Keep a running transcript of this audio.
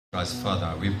As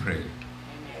Father, we pray.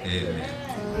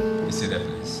 Amen. You see that,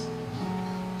 please.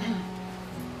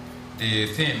 The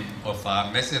theme of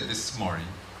our message this morning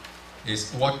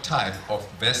is, what type of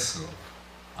vessel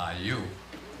are you?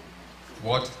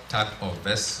 What type of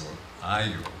vessel are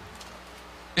you?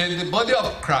 In the body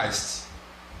of Christ,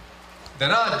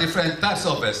 there are different types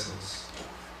of vessels.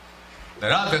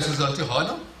 There are vessels unto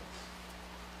honor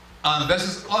and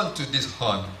vessels unto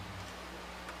dishonor.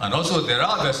 And also there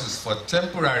are vessels for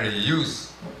temporary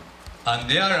use, and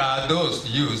there are those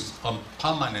used on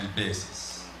permanent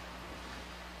basis.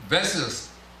 Vessels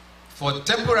for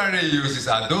temporary uses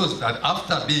are those that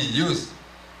after being used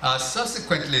are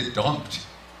subsequently dumped,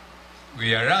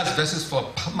 whereas vessels for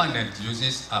permanent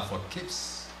uses are for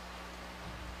keeps.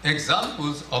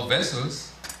 Examples of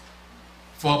vessels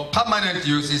for permanent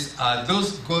uses are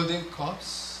those golden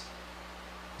cups,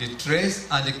 the trays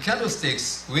and the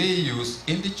candlesticks we use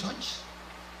in the church,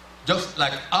 just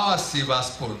like our silver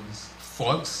spoons,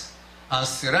 forks, and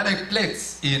ceramic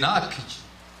plates in our kitchen.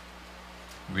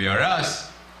 Whereas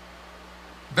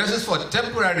vessels for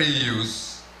temporary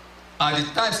use are the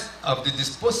types of the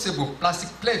disposable plastic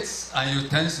plates and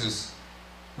utensils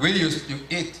we use to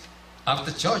eat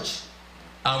after church,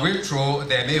 and we throw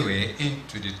them away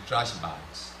into the trash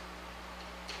bags.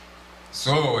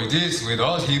 So it is with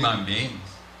all human beings.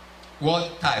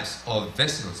 What types of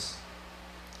vessels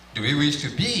do we wish to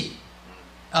be?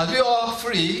 As we are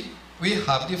free, we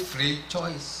have the free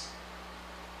choice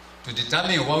to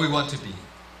determine what we want to be.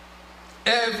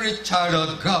 Every child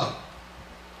of God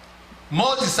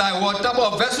must decide what type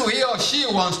of vessel he or she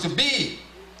wants to be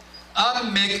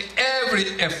and make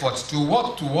every effort to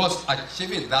work towards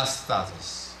achieving that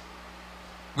status.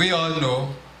 We all know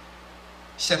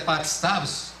shepherd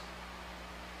staffs,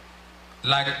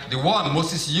 like the one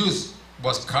Moses used,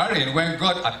 was carrying when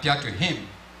God appeared to him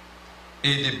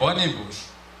in the burning bush.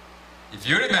 If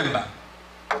you remember,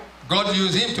 God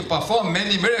used him to perform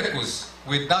many miracles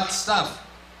with that staff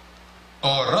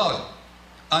or rod.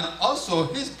 And also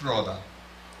his brother,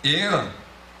 Aaron,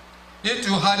 he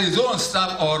too had his own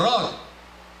staff or rod.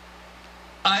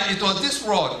 And it was this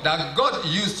rod that God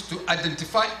used to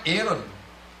identify Aaron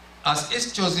as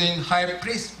his chosen high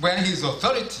priest when his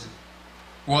authority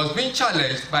was being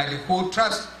challenged by the whole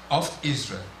tribes of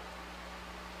Israel.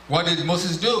 What did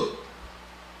Moses do?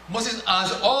 Moses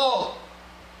asked all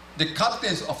the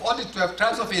captains of all the 12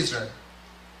 tribes of Israel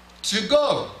to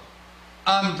go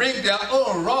and bring their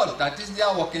own rod, that is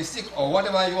their walking stick, or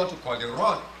whatever you want to call the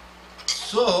rod.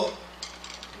 So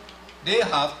they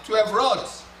have 12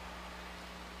 rods.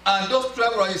 And those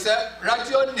 12 rods, he said, write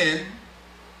your name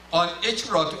on each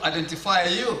rod to identify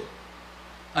you.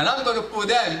 And I'm going to put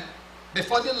them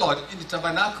before the Lord in the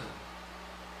tabernacle.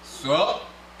 So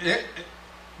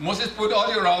Moses put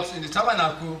all the rods in the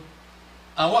tabernacle,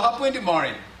 and what happened in the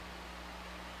morning?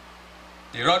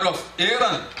 The rod of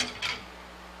Aaron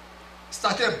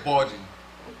started budding.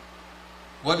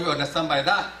 What do we understand by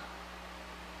that?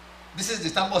 This is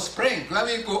the time of spring. When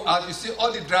we go out, you see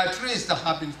all the dry trees that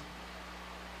have been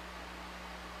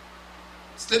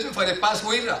sleeping for the past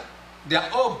winter. They are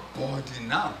all budding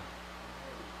now.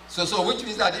 So which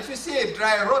means that if you see a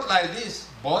dry rod like this,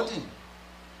 budding,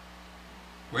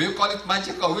 will you call it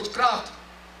magic or witchcraft?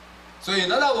 So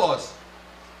in other words,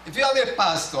 if you have a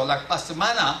pastor like Pastor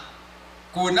Mana,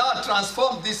 could now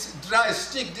transform this dry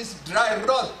stick, this dry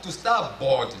rod, to start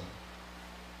budding,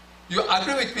 you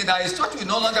agree with me that his church will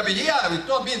no longer be here. It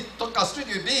will not be in Tucker Street,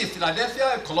 it will be in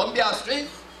Philadelphia, Columbia Street.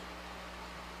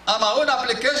 And my own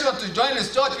application to join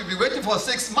his church will be waiting for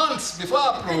 6 months before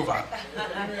approval.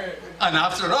 And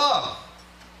after all,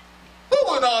 who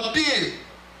will not be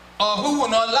or who will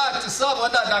not like to serve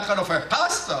under that kind of a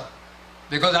pastor?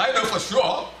 Because I know for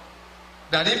sure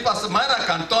that if Pastor Minor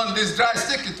can turn this dry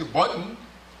stick into button,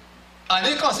 and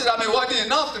he considers me worthy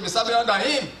enough to be serving under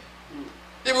him,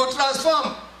 he will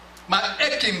transform my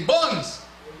aching bones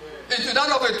into that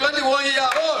of a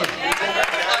 21-year-old.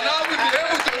 And I will be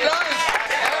able to dance.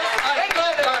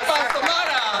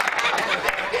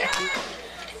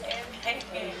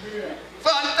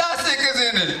 Fantastic,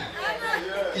 isn't it?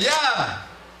 Yeah.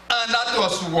 And that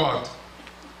was what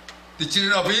the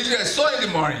children of Israel saw in the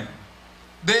morning.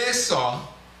 They saw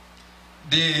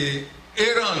the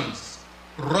Aaron's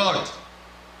rod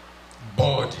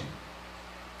budding.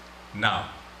 Now,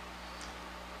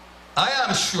 I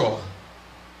am sure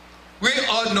we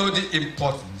all know the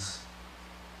importance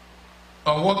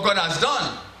of what God has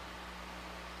done.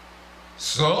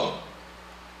 So,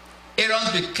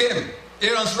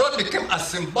 Aaron's rod became a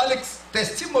symbolic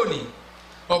testimony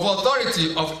of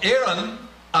authority of Aaron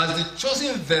as the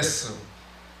chosen vessel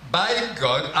by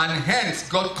God, and hence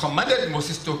God commanded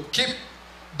Moses to keep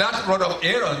that rod of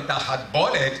Aaron that had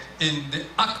budded in the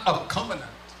Ark of Covenant.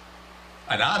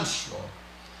 And I'm sure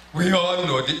we all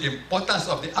know the importance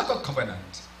of the Ark of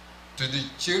Covenant to the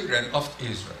children of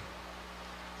Israel.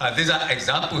 These are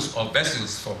examples of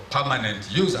vessels for permanent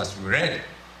use, as we read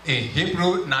in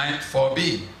Hebrew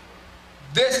 9:4b.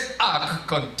 This ark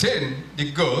contained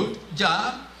the gold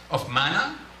jar of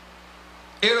manna,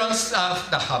 Aaron's staff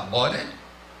that had budded,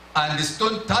 and the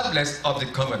stone tablets of the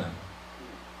covenant.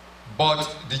 But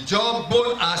the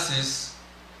jawbone asses,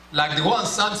 like the one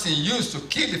Samson used to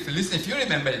kill the Philistines, if you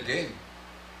remember again.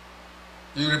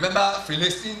 You remember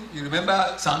Philistine? You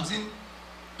remember Samson?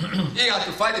 He had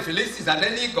to fight the Philistines, and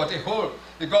then he got hold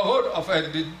of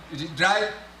the dry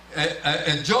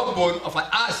jawbone of an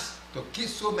ass to kill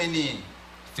so many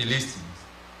Philistines.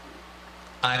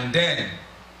 And then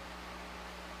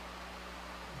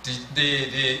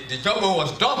the jawbone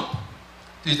was dumped.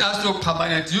 It has no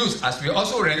permanent use, as we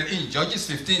also read in Judges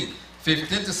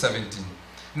 15:15-17.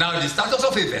 Now, the status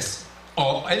of a vessel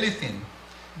or anything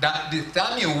that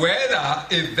determine whether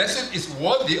a vessel is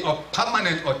worthy of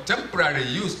permanent or temporary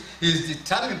use is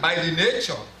determined by the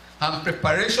nature and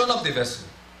preparation of the vessel.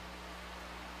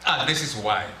 And this is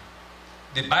why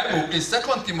the Bible in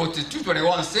 2 Timothy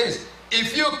 2:21 says,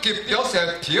 if you keep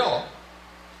yourself pure,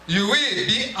 you will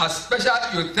be as special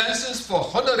utensils for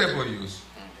honorable use.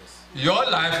 Your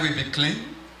life will be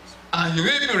clean, and you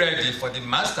will be ready for the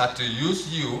master to use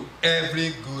you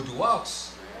every good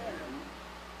works.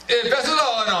 A vessel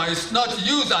of honor is not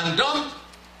used and dumped.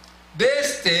 They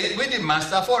stay with the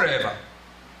master forever.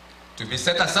 To be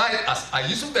set aside as a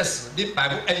useful vessel, the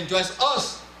Bible enjoins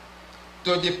us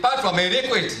to depart from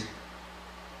iniquity.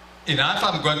 Enough,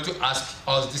 I'm going to ask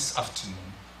us this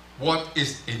afternoon, what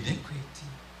is iniquity?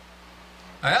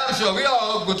 I am sure we are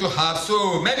all going to have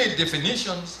so many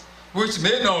definitions which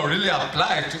may not really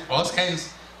apply to us.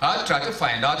 Hence, I'll try to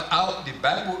find out how the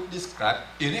Bible describes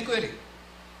iniquity.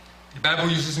 The Bible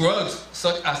uses words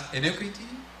such as iniquity,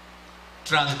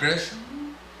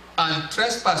 transgression, and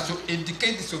trespass to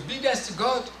indicate disobedience to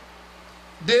God.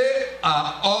 They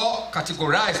are all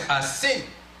categorized as sin.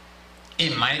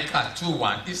 In Micah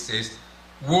 2:1, it says,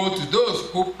 woe to those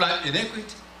who plant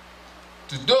iniquity,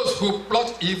 to those who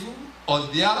plot evil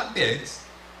on their beds.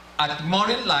 At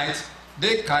morning light,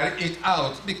 they carry it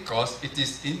out because it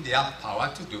is in their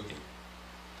power to do it.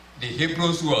 The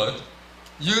Hebrew word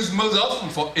used most often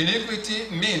for iniquity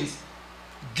means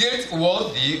guilt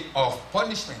worthy of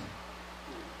punishment.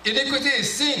 Iniquity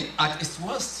is sin at its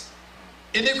worst.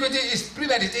 Iniquity is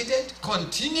premeditated,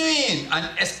 continuing,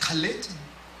 and escalating.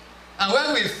 And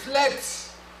when we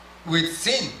flex with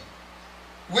sin,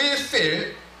 we fail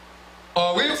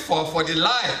or we fall for the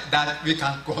lie that we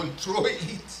can control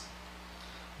it.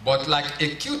 But like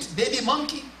a cute baby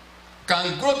monkey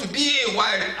can grow to be a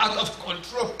wild, out of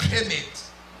control primate.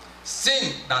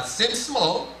 Sin that seems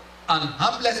small and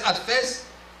harmless at first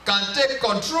can take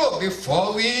control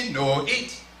before we know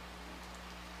it.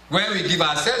 When we give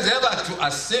ourselves ever to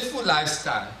a sinful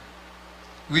lifestyle,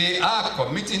 we are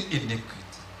committing iniquity.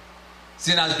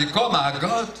 Sin has become our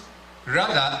God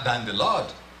rather than the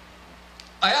Lord.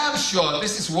 I am sure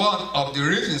this is one of the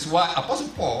reasons why Apostle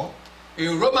Paul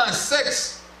in Romans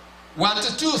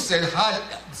 6:1-2 said,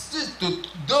 to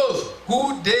those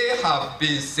who they have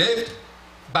been saved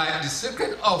by the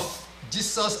secret of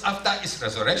Jesus after his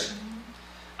resurrection,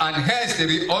 and hence they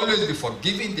will always be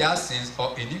forgiven their sins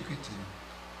or iniquity.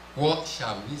 What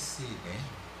shall we say then?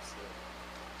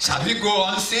 Shall we go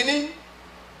on sinning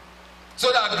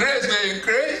so that grace may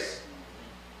increase?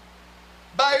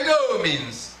 By no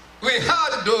means. We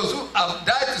have those who have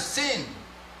died to sin.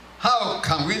 How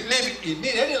can we live in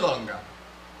it any longer?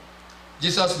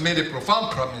 Jesus made a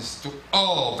profound promise to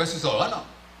all vessels of honor.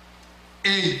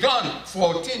 In John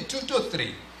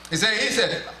 14:2-3, he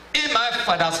said, in my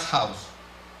Father's house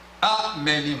are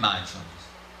many mansions.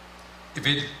 If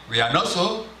it were not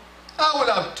so, I would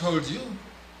have told you.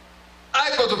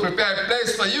 I go to prepare a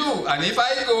place for you, and if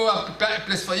I go and prepare a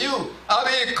place for you, I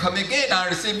will come again and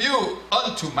receive you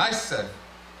unto myself,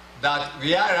 that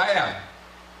where I am,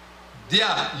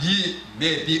 there ye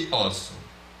may be also.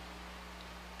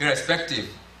 Irrespective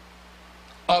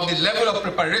of the level of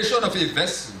preparation of a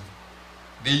vessel,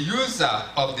 the user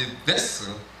of the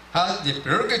vessel has the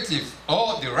prerogative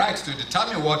or the right to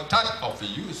determine what type of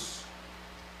use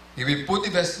he will put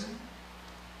the vessel.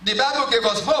 The Bible gave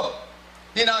us hope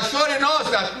in assuring us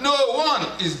that no one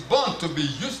is born to be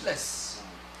useless,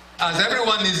 as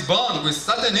everyone is born with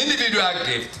certain individual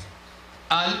gift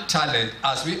and talent,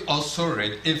 as we also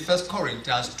read in 1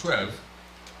 Corinthians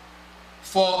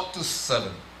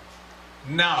 12:4-7.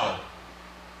 Now,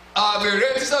 are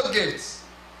varieties of gifts,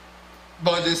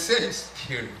 but the same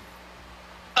Spirit.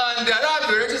 And there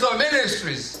are varieties of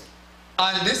ministries,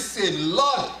 and this same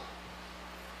Lord.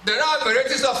 There are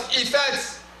varieties of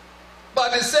effects,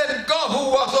 but the same God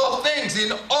who works all things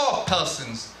in all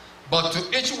persons. But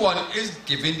to each one is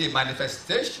given the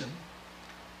manifestation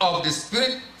of the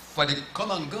Spirit for the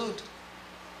common good.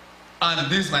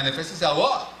 And these manifestations are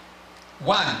what?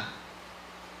 One.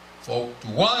 For to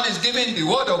one is given the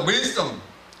word of wisdom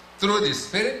through the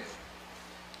Spirit.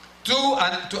 To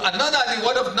another the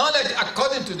word of knowledge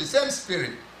according to the same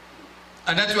Spirit.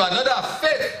 And then to another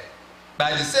faith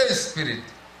by the same Spirit.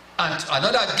 And to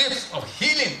another gifts of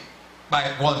healing by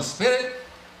one Spirit.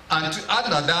 And to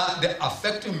another the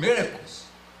affecting miracles.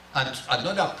 And to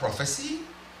another prophecy.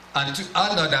 And to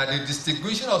another the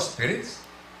distinguishing of spirits.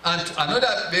 And to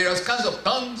another various kinds of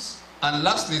tongues. And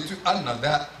lastly to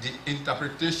another the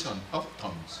interpretation of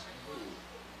tongues.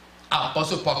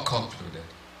 Apostle Paul concluded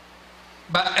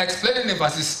by explaining in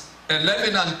verses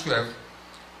 11 and 12,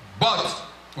 but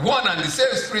one and the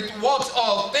same Spirit works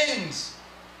all things,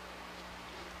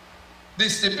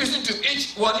 distributing to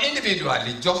each one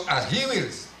individually just as he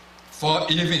wills. For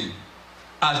even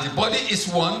as the body is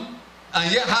one,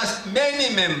 and yet has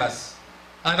many members,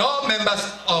 and all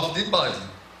members of the body,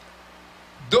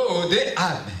 though they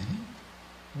are many,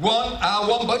 one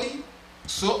body,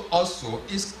 so also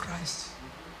is Christ.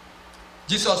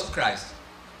 Jesus Christ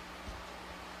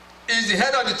is the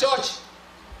head of the church,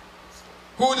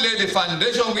 who laid the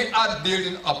foundation we are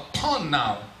building upon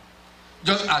now,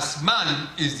 just as man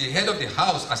is the head of the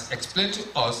house, as explained to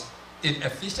us in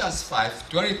Ephesians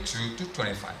 5:22 to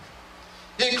 25.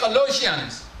 In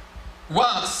Colossians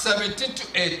 1:17 to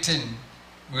 18,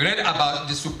 we read about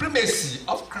the supremacy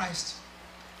of Christ.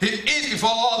 He is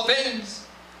before all things,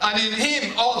 and in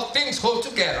him all things hold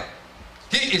together.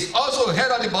 He is also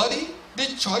head of the body, the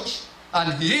church,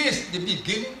 and he is the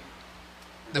beginning,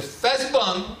 the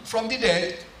firstborn from the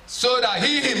dead, so that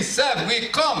he himself will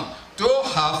come to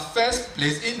have first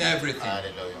place in everything.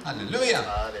 Hallelujah. Hallelujah.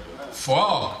 Hallelujah.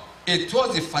 For it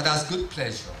was the Father's good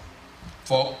pleasure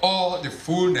for all the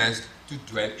fullness to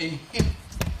dwell in him.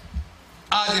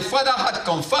 As the Father had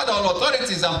conferred all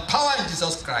authorities and power in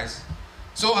Jesus Christ,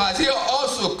 so has he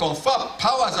also conferred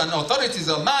powers and authorities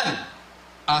on man,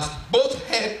 as both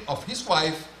head of his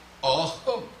wife or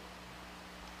home.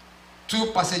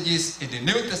 Two passages in the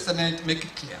New Testament make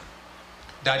it clear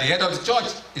that the head of the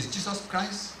church is Jesus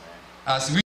Christ,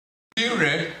 as we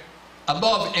read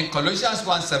above in Colossians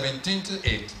 1:17 to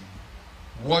 18.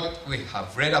 What we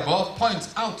have read above points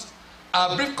out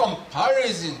a brief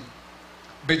comparison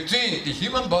between the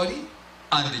human body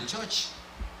and the church.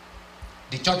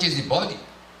 The church is the body,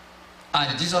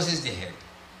 and Jesus is the head.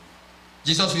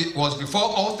 Jesus was before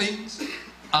all things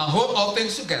and hold all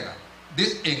things together.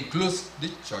 This includes the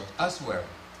church as well.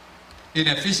 In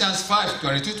Ephesians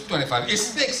 5:22 to 25, it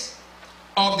speaks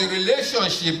of the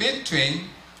relationship between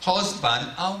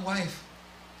husband and wife,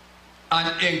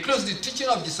 and includes the teaching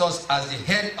of Jesus as the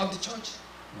head of the church.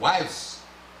 Wives,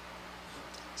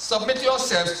 submit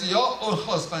yourselves to your own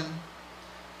husband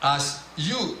as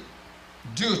you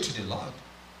do to the Lord.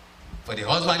 For the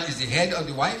husband is the head of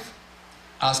the wife,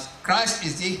 as Christ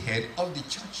is the head of the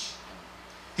church,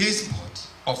 his body,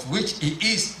 of which he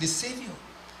is the Savior.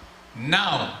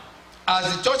 Now,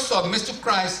 as the church submits to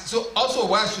Christ, so also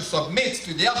wives should submit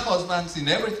to their husbands in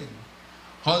everything.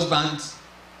 Husbands,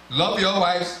 love your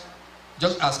wives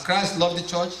just as Christ loved the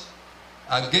church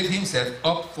and gave himself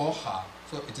up for her.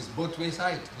 So it is both way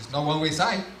side. It's not one way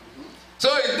side. So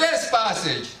in this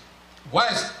passage,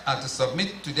 wives are to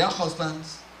submit to their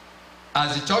husbands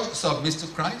as the church submits to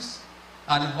Christ,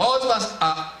 and husbands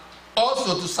are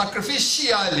also to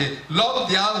sacrificially love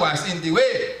their wives in the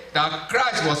way that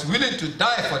Christ was willing to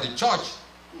die for the church.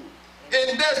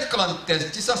 In this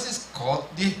context, Jesus is called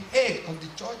the head of the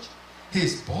church,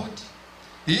 his body.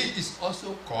 He is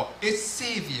also called a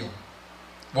Savior.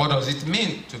 What does it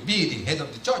mean to be the head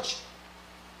of the church?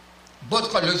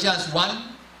 Both Colossians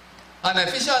 1 and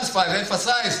Ephesians 5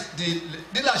 emphasize the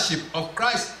leadership of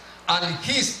Christ and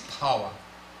his power.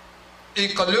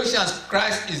 In Colossians,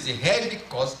 Christ is the head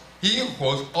because he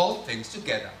holds all things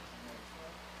together.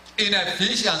 In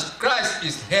Ephesians, Christ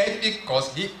is head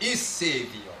because he is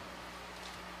Savior.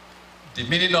 The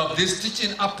meaning of this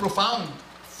teaching are profound.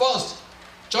 First,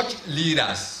 church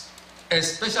leaders,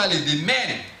 especially the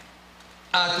men,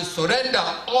 are to surrender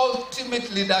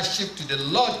ultimate leadership to the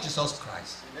Lord Jesus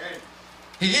Christ. Amen.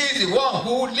 He is the one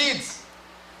who leads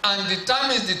and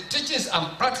determines the teachings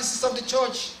and practices of the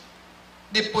church.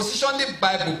 The position the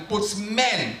Bible puts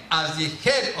men as the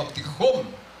head of the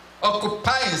home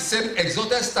occupying same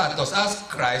exalted status as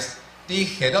Christ, the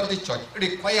head of the church,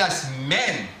 requires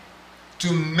men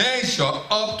to measure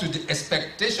up to the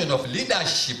expectation of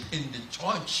leadership in the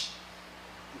church.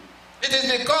 It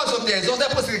is because of the exalted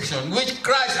position which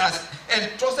Christ has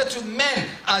entrusted to men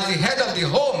as the head of the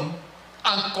home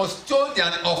and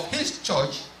custodian of his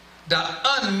church that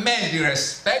earn men the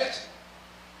respect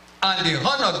and the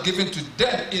honor given to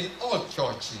them in all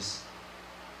churches.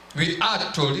 We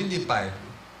are told in the Bible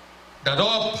that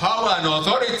all power and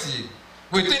authority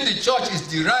within the church is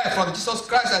derived from Jesus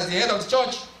Christ as the head of the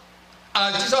church.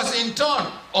 And Jesus in turn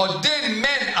ordained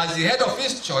men as the head of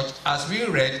his church, as we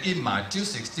read in Matthew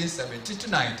 16, 17 to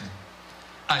 19.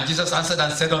 And Jesus answered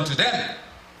and said unto them,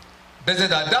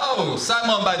 Blessed art thou,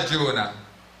 Simon Bar-Jonah,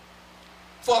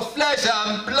 for flesh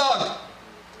and blood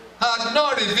hath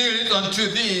not revealed it unto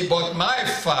thee, but my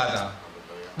Father,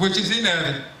 which is in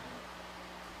heaven.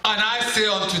 And I say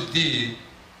unto thee,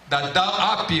 that thou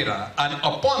art Peter, and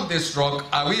upon this rock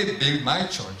I will build my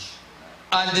church,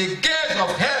 and the gates of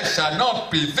hell shall not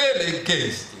prevail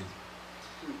against it.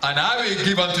 And I will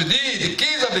give unto thee the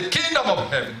keys of the kingdom of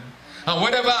heaven, and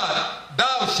whatever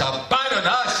thou shalt bind on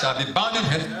earth shall be bound in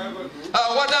heaven,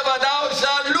 and whatever thou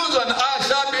shalt loose on earth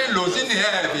shall be loosed in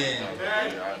heaven.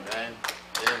 Amen.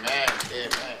 Amen.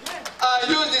 Amen. I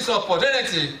use this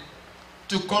opportunity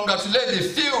to congratulate the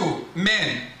few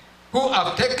men who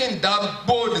have taken that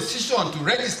bold decision to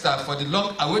register for the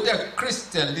long-awaited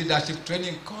Christian leadership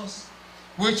training course,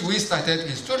 which we started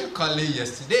historically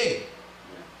yesterday.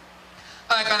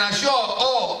 I can assure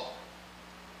all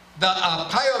that are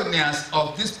pioneers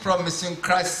of this promising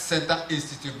Christ-centered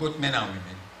institute, both men and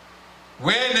women,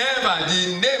 whenever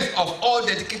the names of all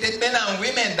dedicated men and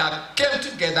women that came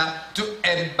together to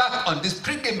embark on this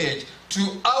pilgrimage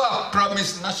to our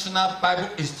promised National Bible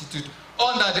Institute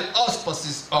under the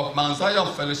auspices of Mount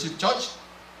Zion Fellowship Church,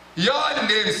 your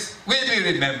names will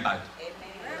be remembered.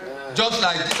 Amen. Just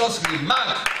like Jesus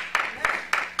remarked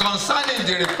concerning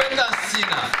the repentant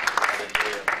sinner,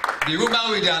 the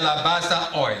woman with the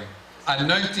alabaster oil,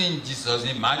 anointing Jesus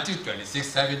in Matthew 26,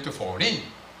 7 to 14.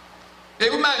 A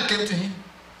woman came to him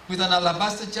with an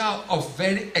alabaster jar of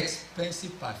very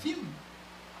expensive perfume,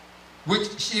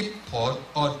 which she poured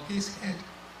on his head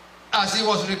as he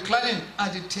was reclining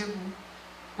at the table.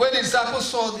 When the disciples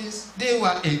saw this, they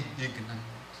were indignant.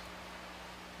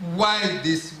 Why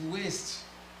this waste?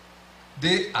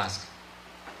 They asked.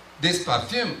 This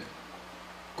perfume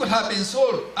could have been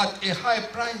sold at a high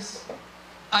price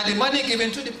and the money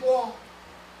given to the poor.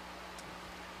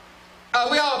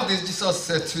 Aware of this, Jesus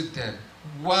said to them,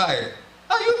 Why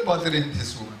are you bothering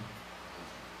this woman?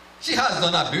 She has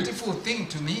done a beautiful thing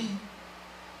to me.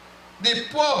 The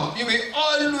poor you will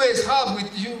always have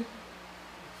with you,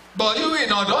 but you will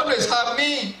not always have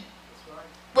me.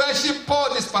 When she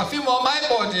poured this perfume on my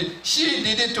body, she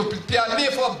did it to prepare me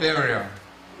for burial.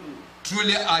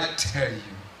 Truly I tell you,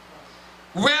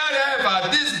 wherever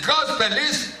this gospel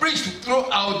is preached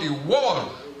throughout the world,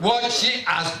 what she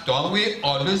has done will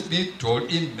always be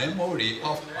told in memory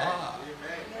of her.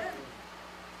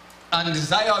 And the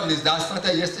desire of this that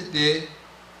started yesterday,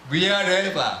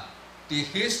 wherever the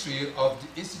history of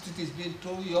the institute is being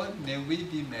told, your name will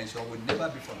be mentioned, will never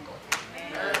be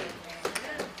forgotten.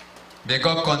 May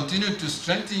God continue to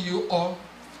strengthen you all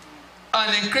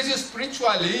and increase you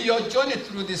spiritually your journey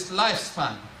through this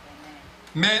lifespan.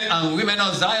 Men and women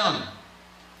of Zion,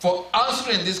 for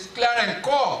answering this clarion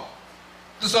call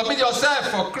to submit yourself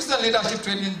for Christian leadership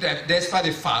training, despite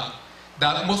the fact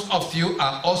that most of you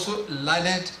are also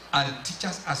learned and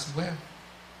teachers as well.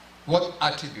 What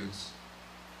attributes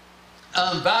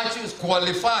and virtues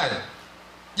qualify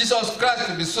Jesus Christ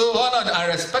to be so honored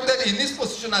and respected in his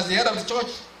position as the head of the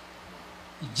church?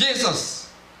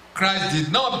 Jesus Christ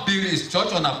did not build his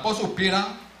church on Apostle Peter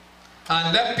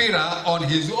and left Peter on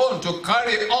his own to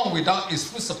carry on without his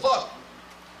full support.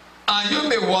 And you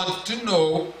may want to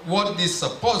know what the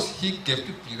support he gave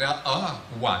to Peter are.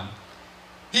 One,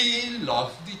 he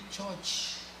loved the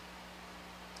church.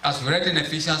 As we read in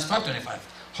Ephesians 5:25,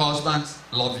 husbands,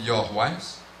 love your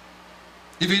wives,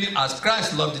 even as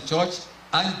Christ loved the church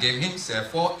and gave himself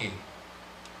for it.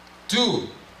 Two,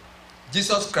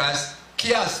 Jesus Christ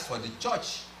cares for the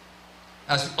church.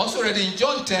 As we also read in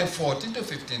John 10:14 to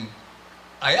 15,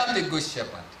 I am the good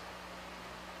shepherd.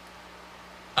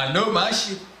 I know my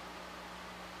sheep,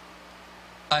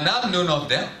 and I am known of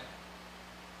them.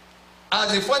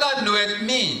 As the Father knoweth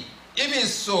me, even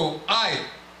so I,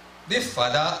 the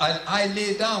Father, and I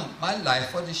lay down my life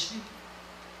for the sheep.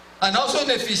 And also in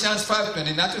Ephesians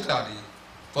 5:29 to 30,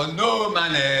 for no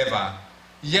man ever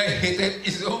yet hated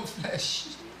his own flesh,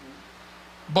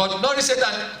 but not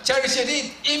Satan cherishing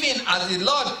it, even as the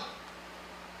Lord,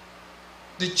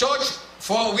 the church,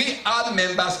 for we are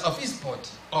members of his body,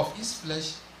 of his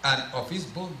flesh, and of his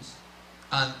bones.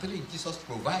 And 3, Jesus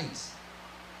provides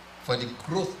for the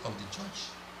growth of the church.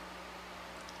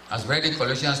 As read in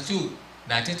Colossians 2,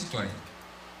 19 to 20.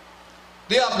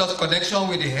 They have lost connection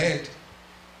with the head,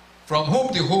 from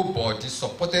whom the whole body,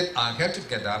 supported and held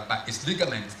together by its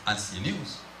ligaments and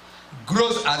sinews,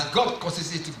 grows as God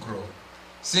causes it to grow.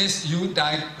 Since you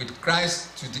died with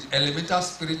Christ to the elemental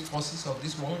spirit forces of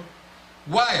this world,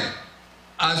 why,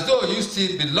 as though you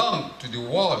still belong to the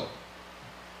world,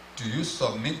 do you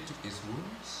submit to its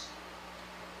rules?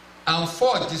 And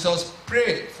 4, Jesus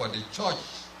prayed for the church,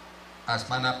 as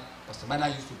Pastor Mana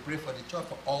used to pray for the church,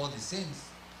 for all the saints.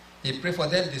 He prayed for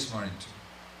them this morning too.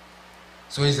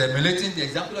 So he's emulating the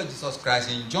example of Jesus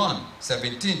Christ in John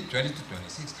 17, 20 to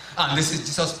 26. And this is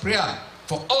Jesus' prayer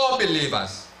for all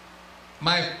believers.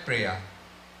 My prayer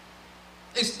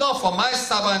is not for my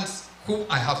servants whom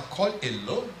I have called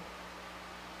alone.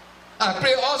 I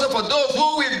pray also for those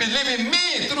who will believe in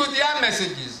me through their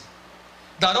messages,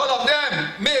 that all of them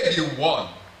may be one.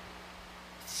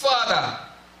 Father,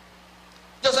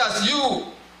 just as you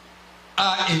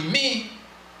are in me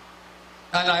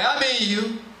and I am in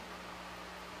you,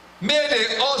 may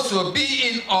they also be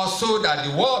in us, so that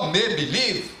the world may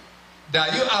believe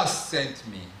that you have sent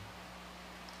me.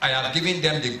 I have given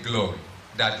them the glory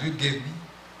that you gave me,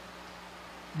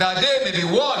 that they may be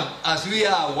one as we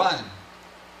are one.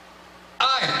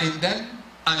 I in them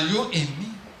and you in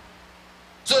me,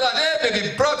 so that they may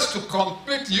be brought to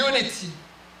complete unity.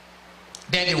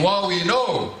 Then the world will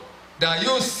know that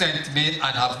you sent me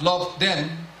and have loved them,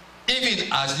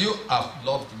 even as you have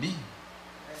loved me.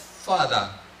 Father,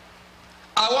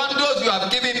 I want those you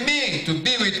have given me to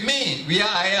be with me where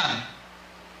I am,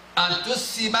 and to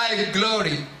see my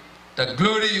glory, the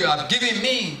glory you have given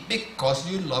me, because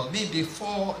you loved me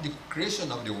before the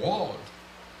creation of the world.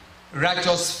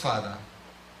 Righteous Father,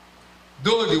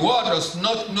 though the world does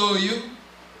not know you,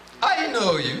 I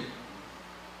know you,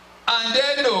 and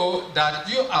they know that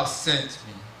you have sent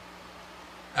me.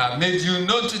 I have made you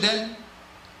known to them,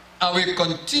 and will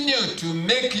continue to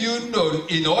make you known,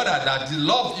 in order that the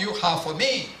love you have for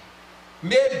me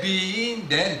may be in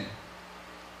them,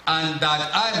 and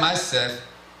that I myself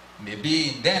may be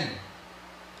in them.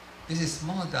 This is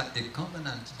more than a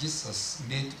covenant Jesus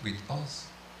made with us,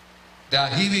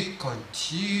 that he will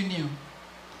continue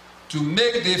to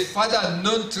make the Father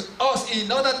known to us,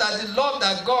 in order that the love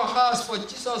that God has for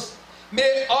Jesus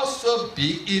may also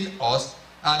be in us,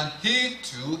 and he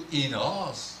too in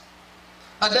us.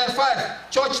 And then 5,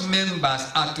 church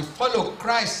members are to follow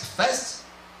Christ first,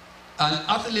 and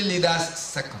earthly leaders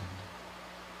second,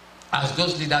 as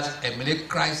those leaders emulate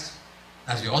Christ,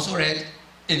 as we also read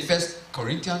in 1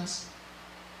 Corinthians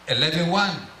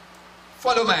 11:1.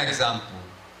 Follow my example,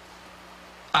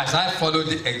 as I follow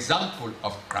the example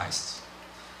of Christ.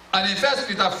 And in 1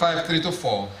 Peter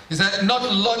 5:3-4, he said, not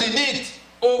lording it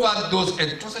over those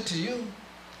entrusted to you,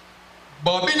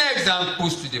 but being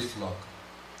examples to the flock.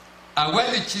 And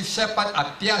when the chief shepherd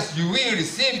appears, you will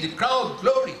receive the crown of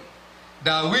glory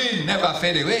that will never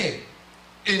fade away.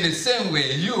 In the same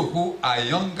way, you who are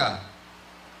younger,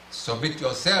 submit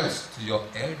yourselves to your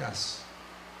elders.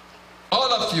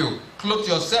 All of you, clothe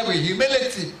yourself with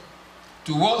humility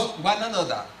towards one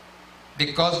another,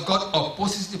 because God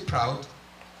opposes the proud,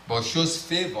 but shows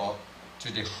favor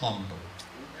to the humble.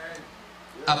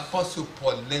 Apostle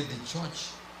Paul led the church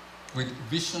with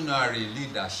visionary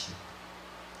leadership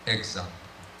example,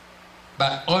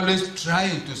 but always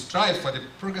trying to strive for the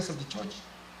progress of the church.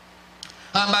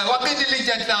 And by working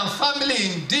diligently and firmly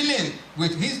in dealing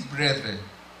with his brethren,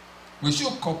 we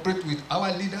should cooperate with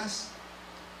our leaders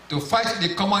to fight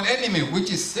the common enemy,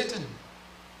 which is Satan,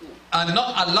 and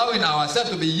not allowing ourselves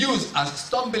to be used as a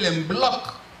stumbling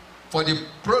block for the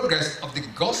progress of the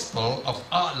gospel of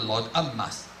our Lord and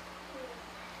Master.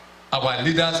 Our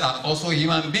leaders are also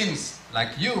human beings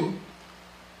like you,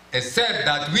 except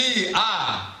that we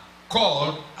are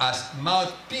called as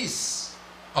mouthpiece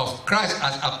of Christ,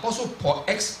 as Apostle Paul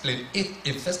explained it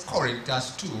in 1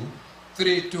 Corinthians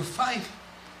 2:3-5.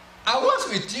 I was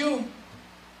with you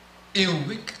in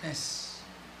weakness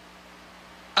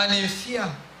and in fear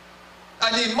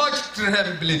and in much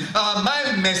trembling.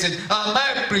 My message,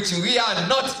 my preaching, we are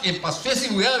not in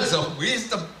persuasive words of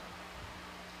wisdom,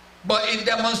 but in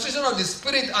demonstration of the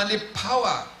Spirit and the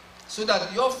power, so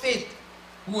that your faith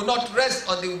will not rest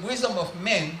on the wisdom of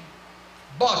men,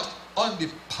 but on the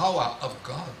power of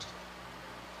God.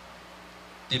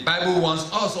 The Bible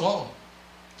wants us all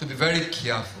to be very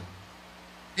careful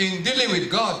in dealing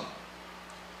with God,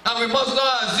 And we must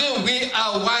not assume we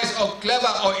are wise or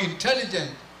clever or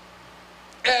intelligent.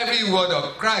 Every word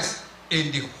of Christ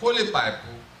in the Holy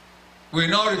Bible will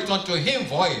not return to him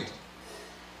void.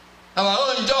 Our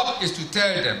own job is to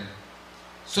tell them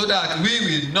so that we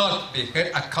will not be held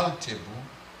accountable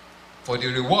for the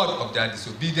reward of their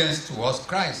disobedience towards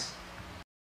Christ.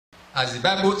 As the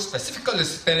Bible specifically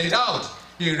spells it out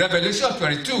in Revelation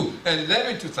 22,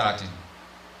 11 to 13.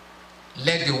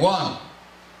 Let the one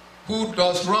who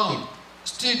does wrong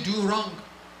still do wrong.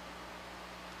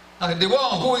 And the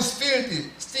one who is filthy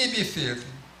still be filthy.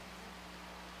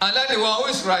 And let the one who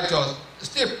is righteous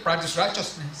still practice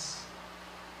righteousness.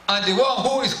 And the one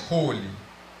who is holy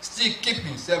still keep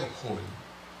himself holy.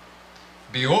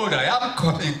 Behold, I am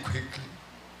coming quickly.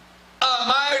 And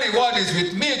my reward is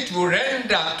with me to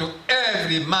render to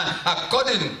every man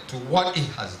according to what he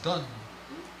has done.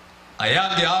 I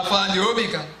am the Alpha and the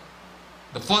Omega,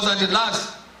 the first and the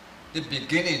last, the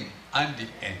beginning and the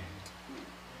end.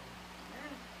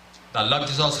 The love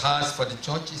Jesus has for the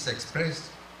church is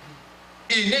expressed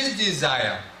in his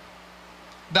desire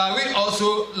that we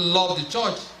also love the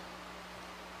church.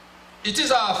 It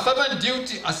is our fervent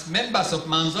duty as members of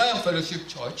Mount Zion Fellowship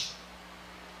Church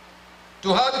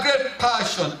to have great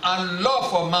passion and love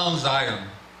for Mount Zion.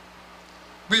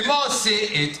 We must see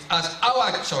it as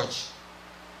our church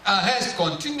and hence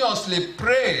continuously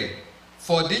pray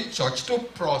for the church to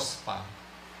prosper.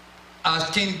 As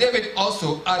King David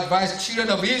also advised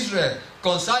children of Israel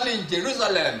concerning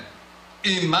Jerusalem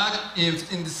in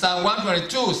Psalm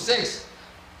 122, 6,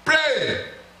 pray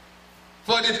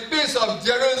for the peace of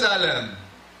Jerusalem.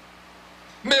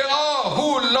 May all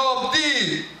who love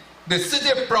thee, the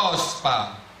city,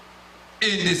 prosper.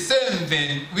 In the same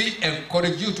vein, we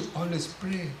encourage you to always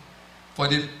pray for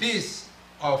the peace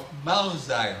of Mount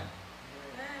Zion.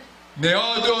 May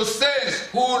all those saints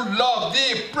who love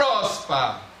thee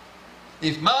prosper.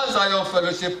 If Mount Zion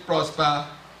Fellowship prosper,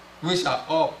 we shall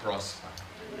all prosper.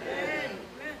 Amen.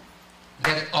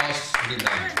 Let us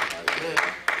remember.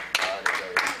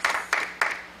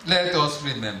 Let us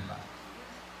remember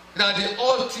that the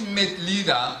ultimate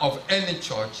leader of any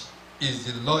church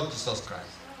is the Lord Jesus Christ.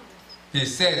 He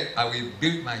said, I will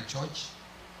build my church,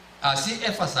 as he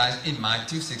emphasized in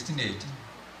Matthew 16:18.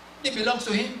 It belongs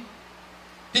to him.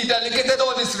 He delegated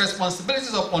all these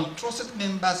responsibilities upon trusted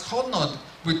members honored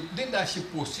with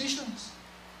leadership positions.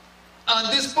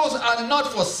 And these posts are not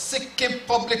for seeking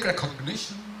public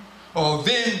recognition or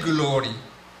vainglory,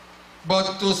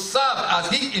 but to serve as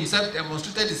he himself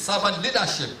demonstrated his servant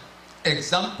leadership,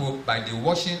 example by the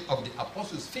washing of the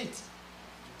apostles' feet.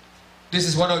 This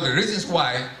is one of the reasons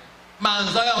why Mount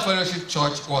Zion Fellowship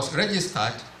Church was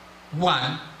registered,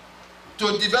 1,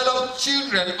 to develop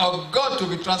children of God to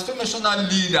be transformational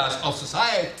leaders of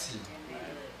society,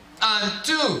 and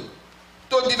 2,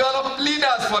 to develop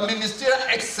leaders for ministerial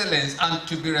excellence and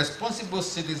to be responsible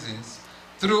citizens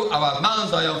through our Mount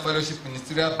Zion Fellowship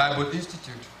Ministerial Bible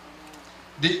Institute.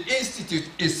 The institute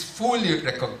is fully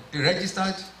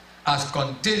registered as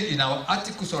contained in our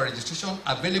articles of registration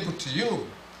available to you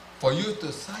for you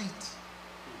to cite.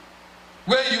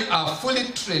 When you are fully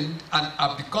trained and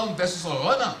have become vessels of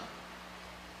honor,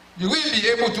 you will be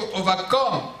able to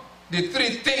overcome the 3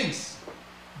 things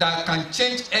that can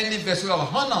change any vessel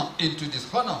of honor into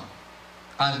dishonor.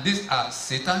 And these are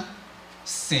Satan,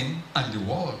 sin, and the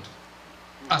world.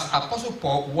 As Apostle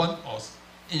Paul warned us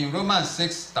in Romans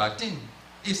 6:13,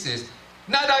 he says,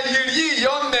 neither yield ye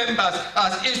your members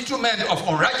as instruments of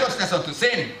unrighteousness unto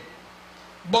sin,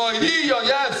 but ye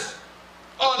yourselves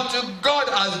unto God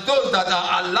as those that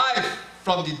are alive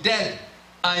from the dead,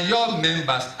 and your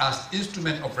members as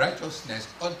instruments of righteousness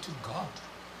unto God.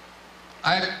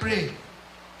 I pray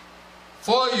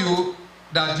for you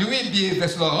that you will be a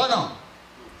vessel of honor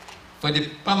for the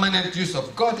permanent use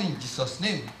of God in Jesus'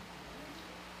 name.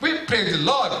 We pray the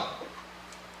Lord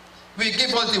will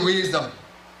give us the wisdom,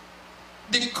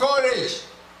 the courage,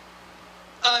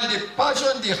 and the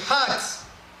passion, the heart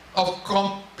of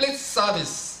complete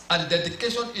service and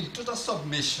dedication in total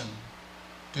submission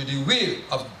to the will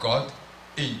of God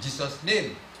in Jesus'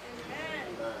 name.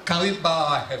 Amen. Can we bow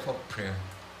our head for prayer?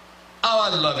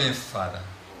 Our loving Father,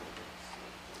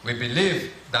 we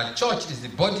believe that church is the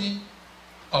body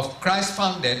of Christ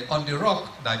founded on the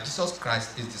rock that Jesus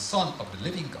Christ is the Son of the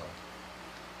living God.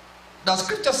 The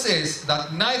scripture says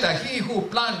that neither he who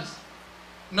plants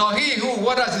nor he who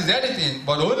waters is anything,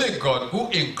 but only God who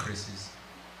increases.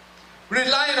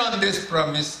 Relying on this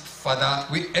promise, Father,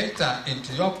 we enter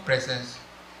into your presence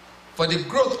for the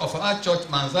growth of our church,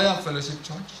 Mount Zion Fellowship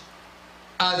Church.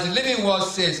 As the living word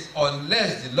says,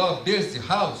 unless the Lord builds the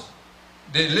house,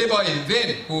 they labor in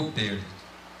vain who build it.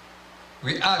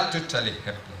 We are totally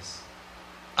helpless.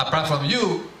 Apart from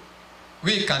you,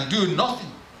 we can do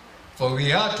nothing, for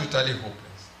we are totally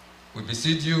hopeless. We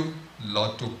beseech you,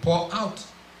 Lord, to pour out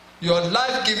your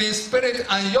life-giving spirit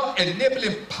and your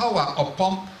enabling power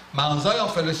upon Mount Zion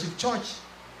Fellowship Church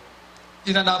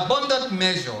in an abundant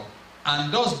measure,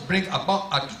 and thus bring about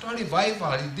a total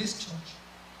revival in this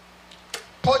church.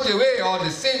 Purge away all the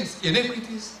sins,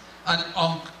 iniquities, and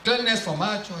uncleanness from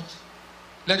our church.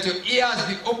 Let your ears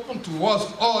be open towards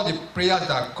all the prayers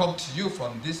that come to you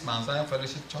from this Mount Zion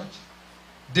Fellowship Church,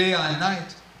 day and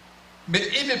night. May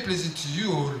it be pleasing to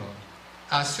you, O Lord,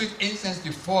 as sweet incense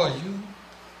before you.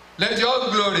 Let your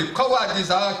glory cover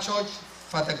this our church,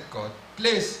 Father God.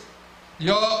 Place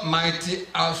your mighty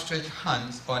outstretched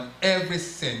hands on every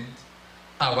saint,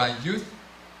 our youth,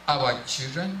 our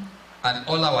children, and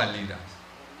all our leaders.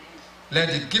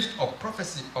 Let the gift of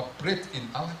prophecy operate in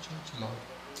our church, Lord,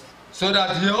 so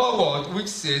that your word, which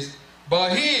says,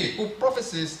 but he who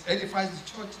prophesies edifies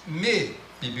the church, may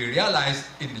be realized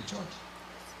in the church.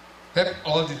 Help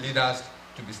all the leaders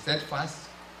to be steadfast,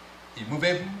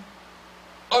 immovable,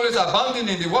 always abounding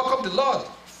in the work of the Lord.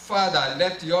 Father,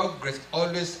 let your grace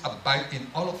always abide in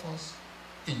all of us.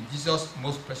 In Jesus'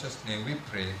 most precious name we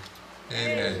pray.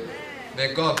 Amen. Amen.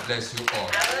 May God bless you all.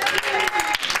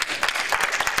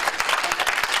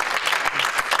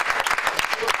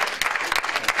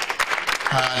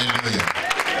 Hallelujah.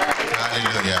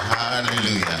 Hallelujah.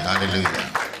 Hallelujah.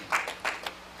 Hallelujah.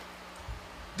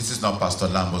 This is not Pastor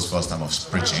Lambo's first time of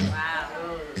preaching.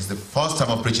 It's the first time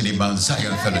of preaching in Mount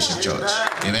Zion Fellowship Church.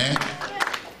 Amen.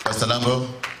 Pastor Lambo,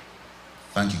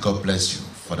 thank you. God bless you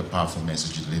for the powerful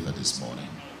message you delivered this morning.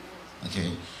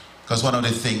 Okay. Because one of the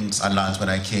things I learned when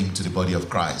I came to the body of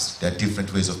Christ, there are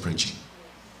different ways of preaching.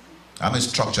 I'm a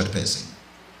structured person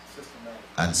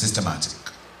and systematic.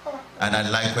 And I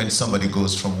like when somebody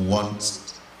goes from one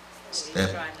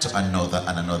step to another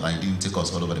and another. I didn't take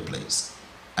us all over the place.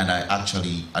 And I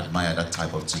actually admire that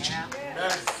type of teaching.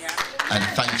 And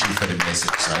thank you for the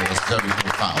message. It was very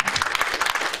profound.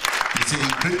 You see, in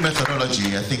Greek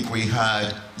methodology, I think we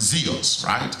had Zeus,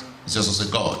 right? Zeus was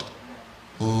a god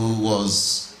who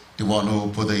was the one who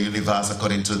put the universe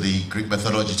according to the Greek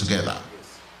methodology together.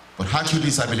 But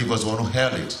Hercules, I believe, was the one who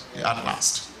held it at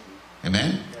last.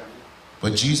 Amen?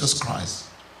 But Jesus Christ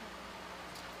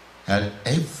held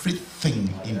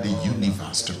everything in the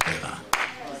universe together.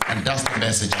 And that's the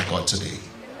message I got today.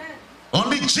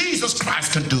 Only Jesus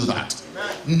Christ can do that.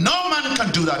 No man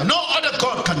can do that. No other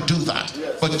God can do that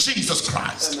but Jesus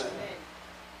Christ.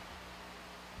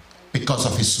 Because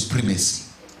of his supremacy.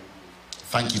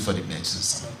 Thank you for the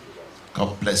message.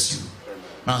 God bless you.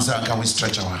 Now, sir, can we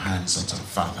stretch our hands unto the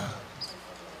Father?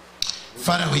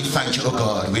 Father, we thank you, oh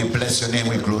God. We bless your name.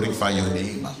 We glorify your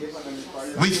name.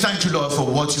 We thank you, Lord, for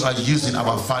what you are using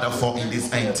our Father for in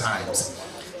these end times.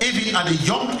 Even at the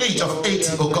young age of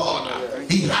 80, oh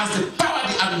God, he has the power,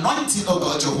 the anointing, oh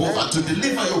God, Jehovah, to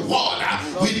deliver your word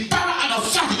with power and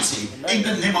authority in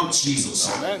the name of Jesus.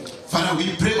 Amen. Father,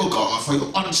 we pray, oh God, for your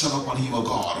unction upon him, oh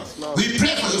God. We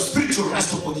pray for your spiritual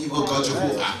rest upon him, oh God,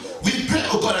 Jehovah. We pray,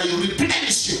 oh God, that you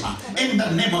replenish him in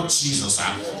the name of Jesus.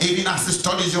 Even as he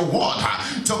studies your word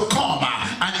to come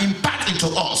and impart into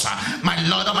us, my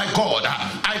Lord and my God,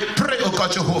 I pray, oh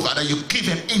God, Jehovah, that you give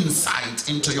him insight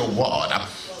into your word.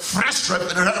 Fresh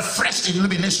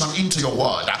illumination into your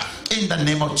word in the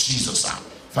name of Jesus.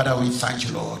 Father, we thank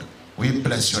you, Lord. We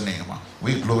bless your name.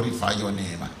 We glorify your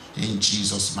name. In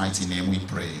Jesus' mighty name we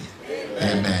pray.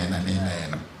 Amen and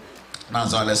amen. Now,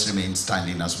 so let's remain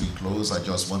standing as we close. I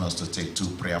just want us to take 2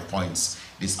 prayer points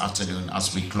this afternoon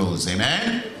as we close.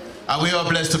 Amen. And we are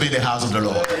blessed to be in the house of the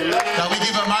Lord. Can we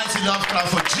give a mighty love clap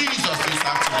for Jesus this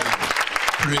afternoon?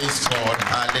 Praise God.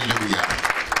 Hallelujah.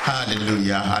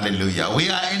 Hallelujah, hallelujah. We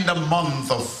are in the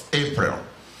month of April.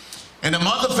 And the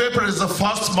month of April is the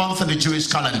first month in the Jewish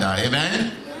calendar,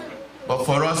 amen? But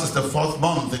for us, it's the 4th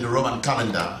month in the Roman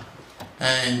calendar.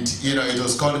 And, you know, it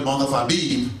was called the month of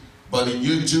Abib, but the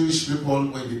new Jewish people,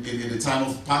 in the time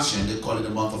of Passion, they call it the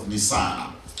month of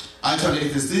Nisan. Actually,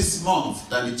 it is this month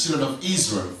that the children of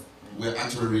Israel were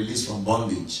actually released from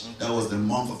bondage. That was the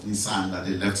month of Nisan that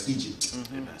they left Egypt.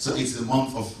 So it's the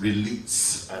month of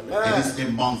release. It is a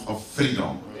month of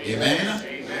freedom. Amen.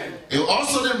 It was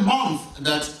also the month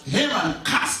that Haman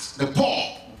cast the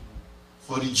pall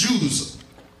for the Jews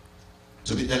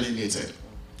to be eliminated.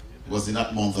 It was in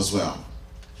that month as well.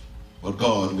 But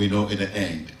God, we know in the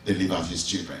end, delivers his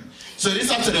children. So this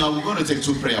afternoon, we're going to take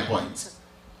 2 prayer points.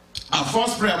 Our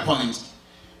first prayer point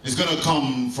is going to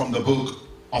come from the book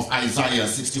of Isaiah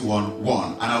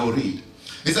 61:1, and I will read.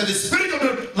 It said, the Spirit of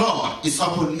the Lord is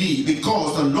upon me,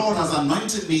 because the Lord has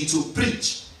anointed me to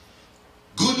preach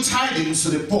good tidings to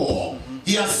the poor.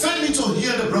 He has sent me to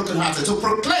heal the brokenhearted, to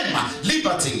proclaim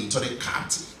liberty to the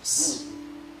captives,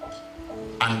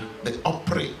 and the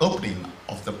opening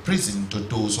of the prison to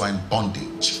those who are in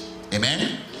bondage.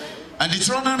 Amen. And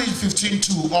Deuteronomy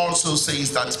 15:2 also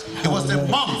says that it was the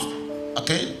month,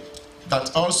 okay,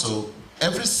 that also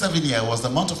every 7 years was the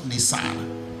month of Nisan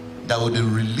that would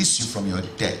release you from your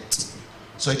debt.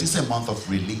 So it is a month of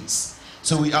release.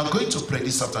 So we are going to pray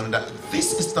this afternoon that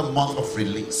this is the month of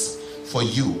release for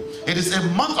you. It is a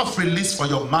month of release for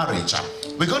your marriage.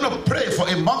 We're going to pray for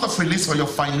a month of release for your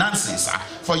finances,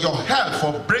 for your health,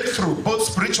 for breakthrough, both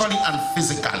spiritually and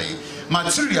physically,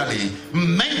 materially,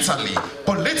 mentally,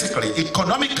 politically,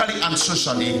 economically, and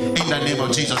socially, in the name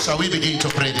of Jesus. Shall we begin to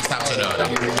pray this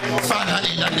afternoon? Father,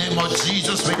 in the name of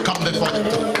Jesus, we come before you.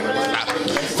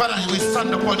 Father, we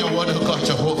stand upon your word, oh God,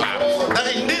 Jehovah,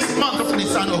 that in this month of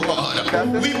Nisan, oh God,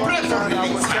 we pray for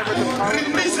release.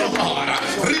 Release, oh God.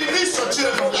 Release your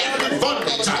children from every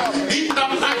bondage. In the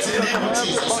mighty name of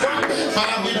Jesus.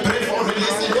 Father, we pray for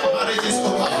release in their marriages,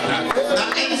 oh God.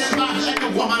 That any man, any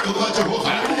woman, oh God,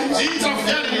 Jehovah,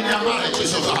 interfering in their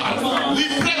marriages, oh God. We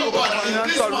pray, oh God, that in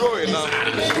this month of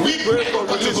Nisan, we pray, oh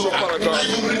God, Jehovah, that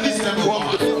you release them, oh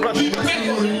God. We pray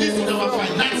for release in our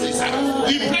finances.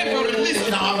 We pray for release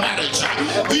in our marriage.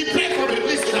 We pray for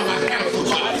release in our health, oh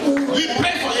God. We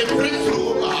pray for a breakthrough,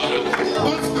 oh God,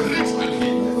 both spiritually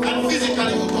and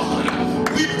physically, oh God.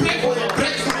 We pray for a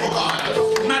breakthrough, oh God,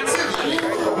 materially,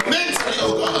 mentally,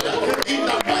 oh God, in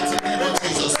the mighty name of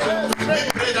Jesus. We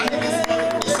pray that in this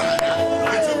month,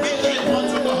 it will be a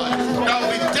month, oh God, that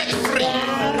will be debt-free,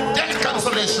 debt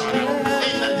cancellation,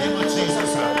 in the name of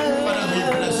Jesus. Father, we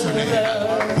bless your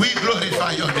name. We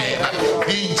glorify your name.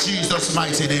 In Jesus'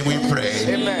 mighty name we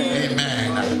pray. Amen.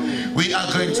 Amen. We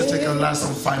are going to take a last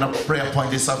and final prayer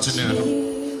point this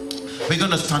afternoon. We're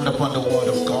going to stand upon the word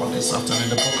of God this afternoon in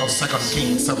the book of 2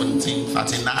 Kings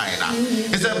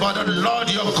 17:39. It said, but the Lord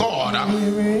your God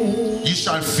you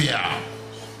shall fear.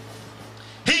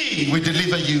 He will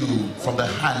deliver you from the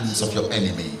hands of your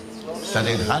enemy. That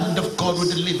the hand of God will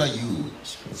deliver you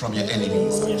from your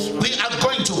enemies. We are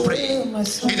going to pray.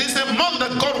 It is a month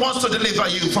that God wants to deliver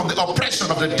you from the oppression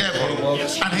of the devil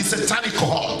and his satanic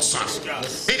cohorts.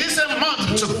 It is a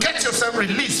month to get yourself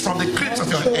released from the grips of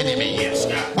your enemy.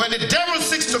 When the devil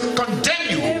seeks to condemn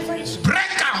you,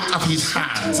 break out of his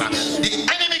hands. The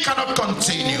enemy cannot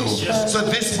continue. So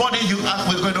this morning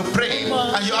we're going to pray,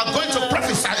 and you are going to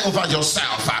prophesy over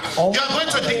yourself. You are going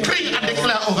to decree and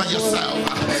declare over yourself